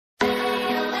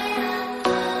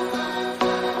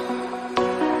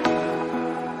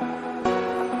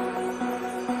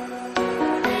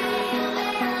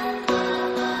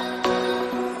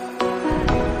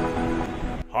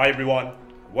Hi everyone,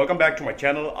 welcome back to my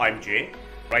channel. I'm Jay.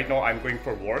 Right now I'm going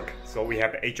for work, so we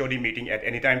have the HOD meeting at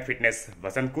Anytime Fitness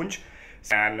Vasant Kunj,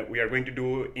 and we are going to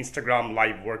do Instagram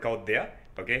live workout there.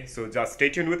 Okay, so just stay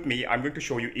tuned with me. I'm going to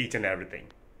show you each and everything.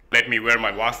 Let me wear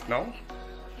my mask now.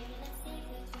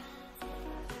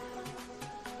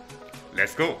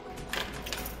 Let's go.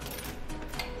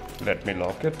 Let me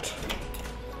lock it.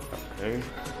 Okay.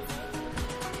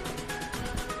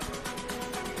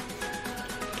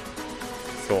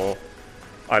 So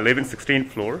I live in 16th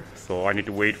floor, so I need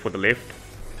to wait for the lift.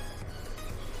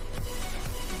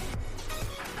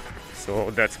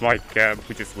 So that's my cab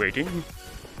which is waiting.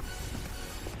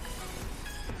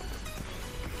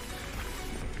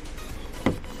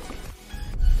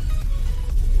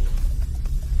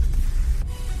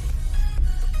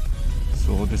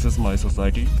 So this is my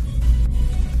society,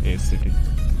 A City.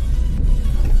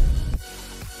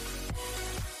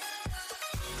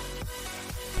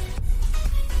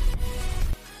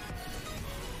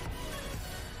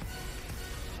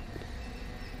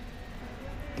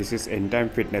 This is Anytime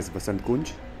Fitness Vasant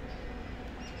Kunj.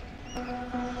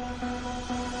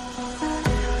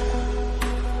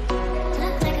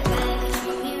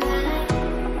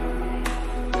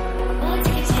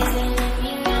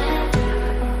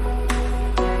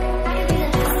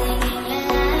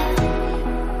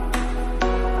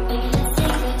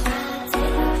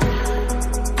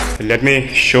 Let me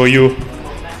show you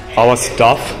our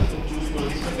staff.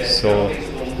 So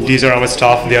these are our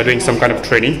staff. They are doing some kind of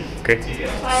training. Okay.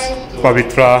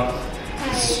 Pavitra,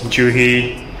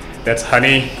 Juhi, that's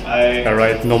Honey. Hi. All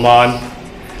right, Noman.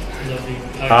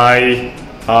 Hi.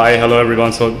 Hi, hello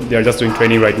everyone. So they are just doing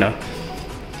training right now.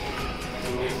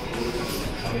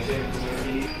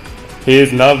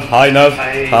 Here's Nav. Hi Nav.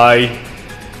 Hi. Hi.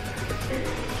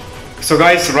 So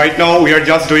guys, right now we are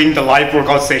just doing the live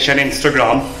workout session in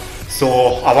Instagram. So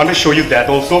I want to show you that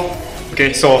also.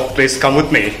 Okay, so please come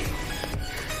with me.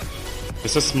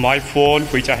 This is my phone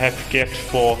which I have kept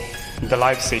for the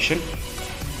live session.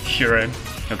 Here I am.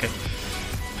 Okay,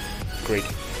 great.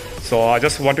 So I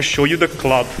just want to show you the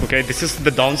club. Okay, this is the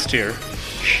downstairs.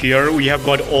 Here we have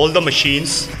got all the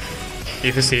machines.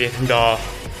 If you see the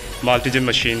multi-gym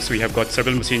machines, we have got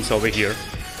several machines over here.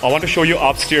 I want to show you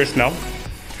upstairs now.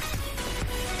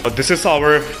 This is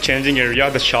our changing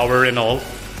area, the shower and all.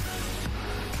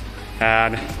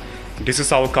 And this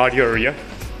is our cardio area.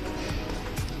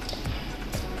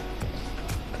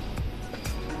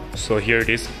 So here it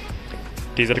is.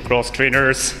 These are the cross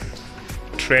trainers,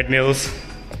 treadmills.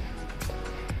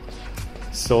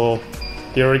 So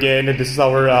here again, this is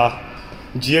our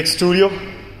GX studio.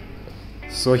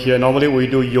 So here normally we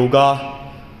do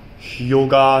yoga,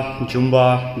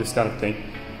 Zumba, this kind of thing.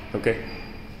 Okay,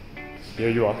 here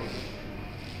you are.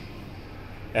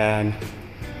 And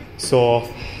so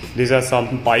these are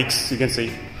some bikes, you can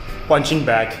see, punching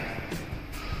bag,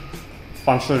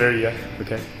 functional area.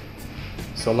 Okay.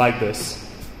 So like this.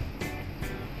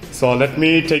 So let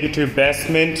me take you to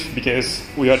basement because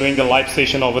we are doing the live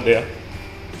session over there.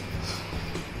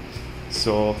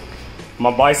 So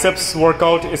my biceps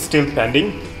workout is still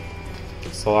pending.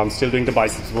 So I'm still doing the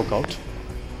biceps workout.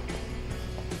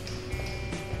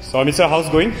 So Amisa, how's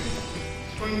it going?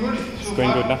 It's going good. It's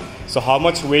going good now. So how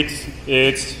much weight?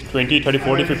 It's 20, 30,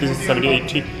 40, 50, 60,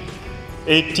 70,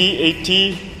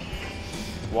 80,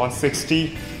 160,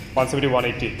 170,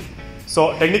 180.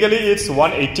 So technically it's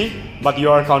 180, but you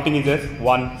are counting it as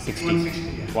 160.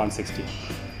 160.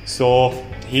 So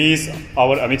he's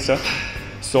our Amit sir.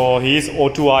 So he is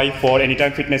O2I for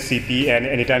Anytime Fitness CP and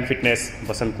Anytime Fitness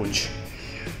Vasant Kunj.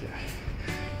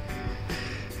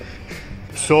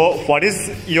 So what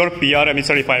is your PR, Amit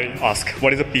sir, if I ask?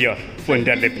 What is the PR for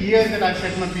deadlift? Years that I've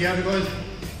set my PR because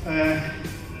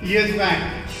years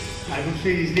back, I would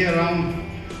say easily around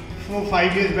 4 or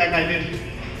 5 years back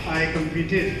I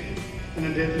competed in a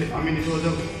deadlift. I mean, it was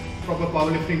a proper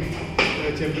powerlifting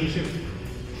championship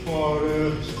for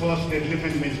squash, deadlift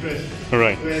and bench press.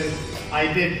 Right. Where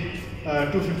I did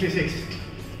 256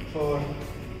 for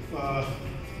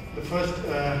the first,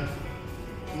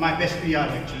 my best PR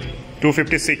actually.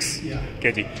 256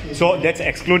 kg. So that's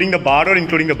excluding the bar or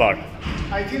including the bar?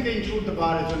 I think they include the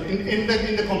bar as well in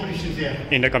the competitions. Yeah.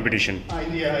 In the competition.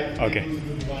 Yeah. Okay.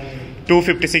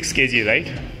 256 kg, right?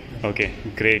 Yeah. Okay,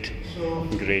 great. So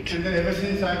great. And then ever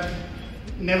since I've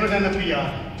never done a PR.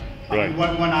 Right.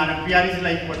 One RM. PR is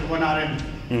like what 1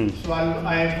 RM. So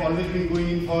I've always been going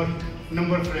in for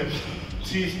number of reps.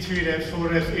 3 reps, 4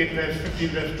 reps, 8 reps,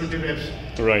 15 reps, 20 reps.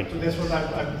 Right. So that's what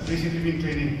I've recently been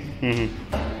training.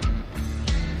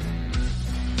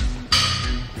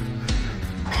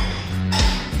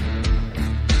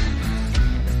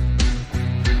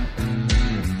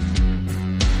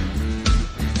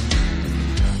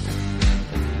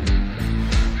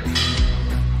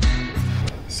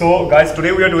 So guys,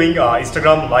 today we are doing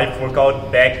Instagram live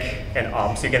workout back and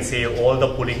arms. You can see all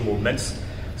the pulling movements.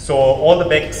 So all the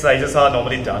back exercises are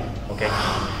normally done. Okay.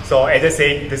 So as I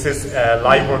say, this is a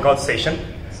live workout session.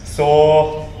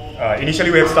 So initially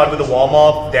we have started with the warm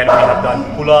up. Then we have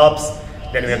done pull-ups.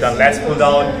 Then we have done lats pull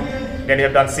down. Then we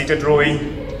have done seated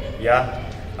rowing.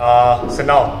 Yeah. So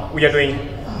now we are doing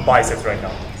biceps right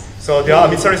now. So the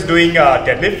Mr. is doing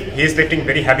deadlift. He is lifting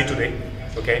very heavy today.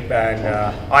 Okay, and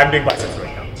I'm doing biceps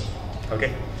right now.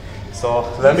 Okay, so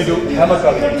let me do hammer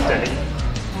curl standing.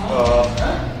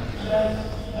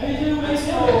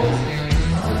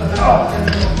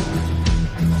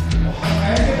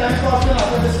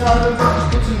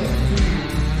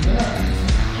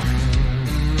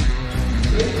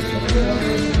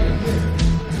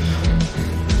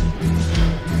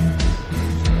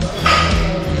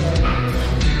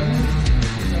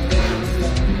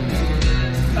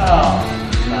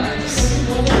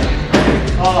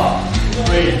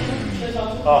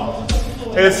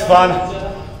 It's fun.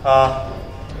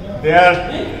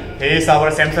 There is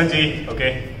our Samson Ji.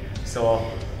 Okay, so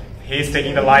he's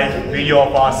taking the live video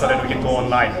of us so that we can go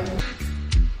online.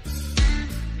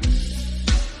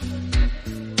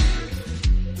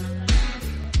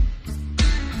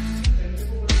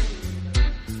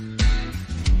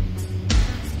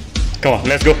 Come on,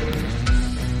 let's go.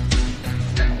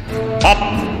 Up.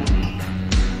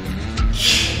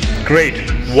 Great.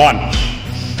 1.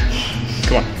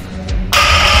 Come on.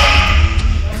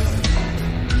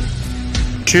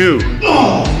 2.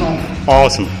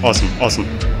 Awesome, awesome, awesome.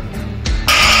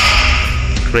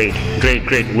 Great, great,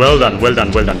 great. Well done, well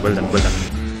done, well done, well done, well done.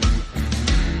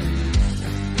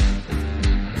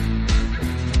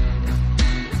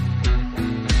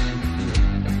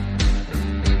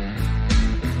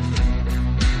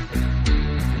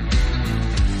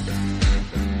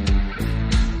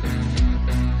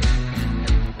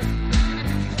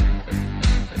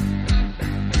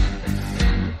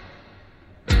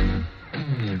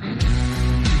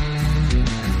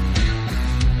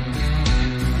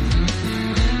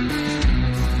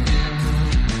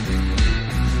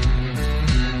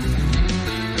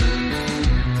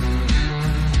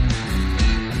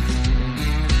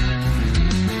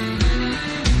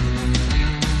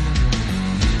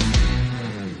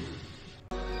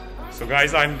 So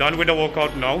guys, I'm done with the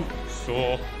workout now,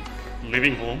 so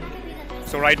leaving home.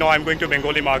 So right now I'm going to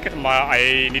Bengali market.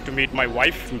 I need to meet my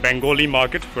wife in Bengali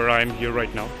market where I'm here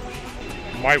right now.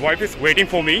 My wife is waiting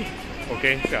for me.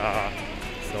 Okay,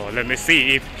 so let me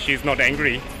see if she's not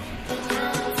angry.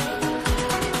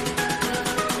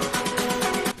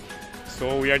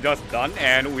 So we are just done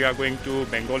and we are going to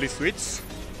Bengali Sweets.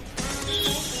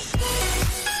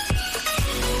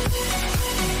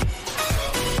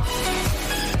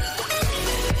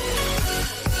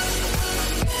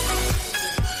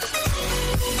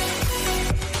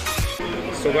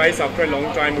 So guys, after a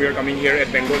long time we are coming here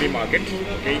at Bengali market.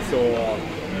 Okay, so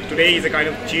today is a kind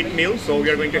of cheat meal. So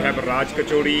we are going to have Raj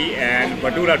Kachori and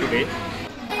Bhatura today.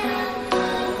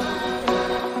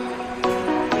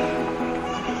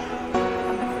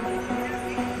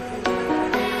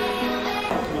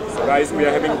 So guys, we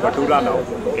are having Bhatura now.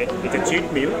 Okay, it's a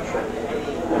cheat meal.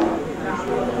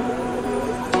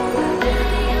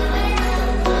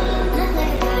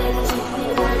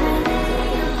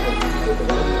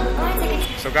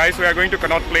 So guys, we are going to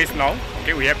Connaught Place now.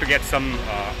 Okay, we have to get some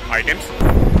items.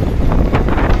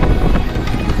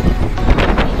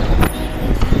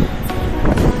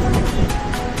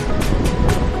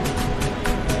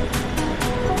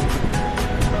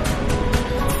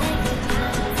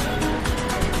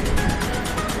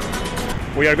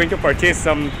 We are going to purchase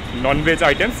some non-veg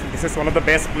items. This is one of the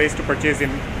best places to purchase in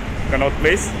Connaught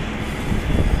Place.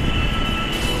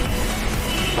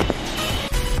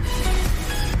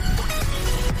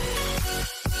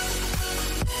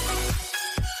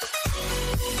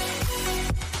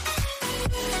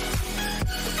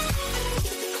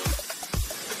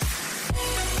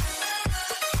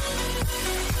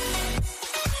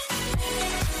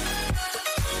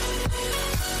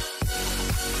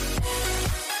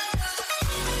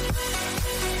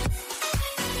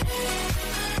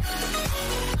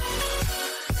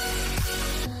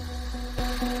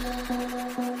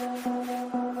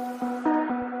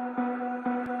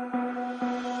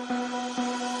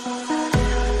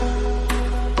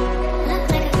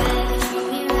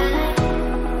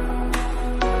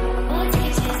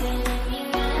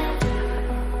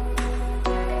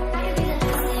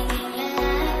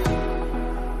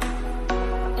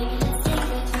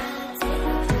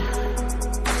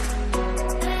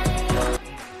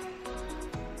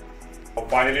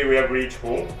 Finally, we have reached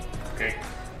home. Okay,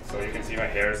 so you can see my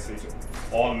hair is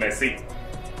all messy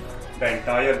the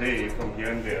entire day from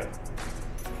here and there.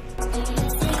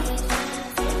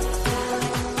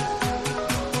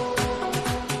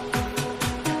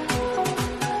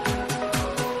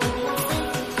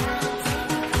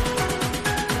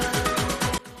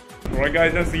 Alright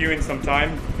guys, I'll see you in some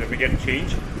time. Let me get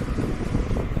changed.